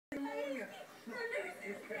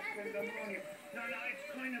in the morning. No, it's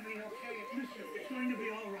going to be okay. Listen, it's going to be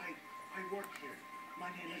all right. I work here.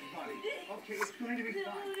 My name is Buddy. Okay, it's going to be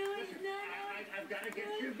fine. Listen, I've got to get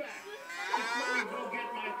you back. Just let me go get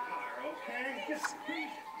my car, okay? Just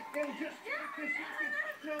please. It'll just take a second.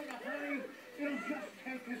 No, honey. It'll just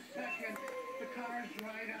take a second. The car's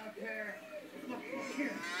right out there. Look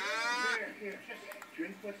here. Here. Just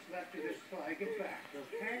drink what's left of this till I get back,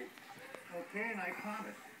 okay? Okay, and I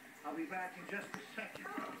promise I'll be back in just a second.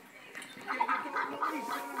 Yeah, you don't know he's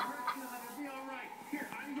gonna hurt you. It'll be all right. Here,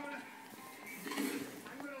 I'm gonna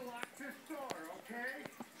lock this door, okay?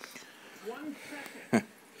 1 second. And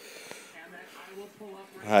then I will pull up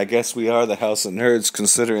right I guess we are the House of Nerds,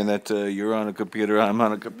 considering that you're on a computer, I'm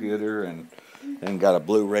on a computer, and got a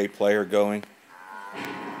Blu-ray player going.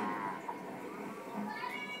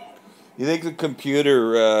 You think the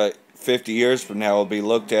computer 50 years from now will be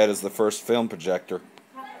looked at as the first film projector?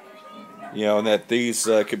 You know, and that these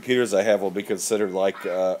computers I have will be considered like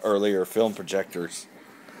earlier film projectors.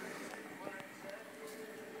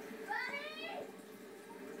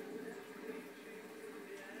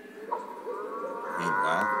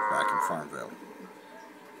 Meanwhile, back in Farmville.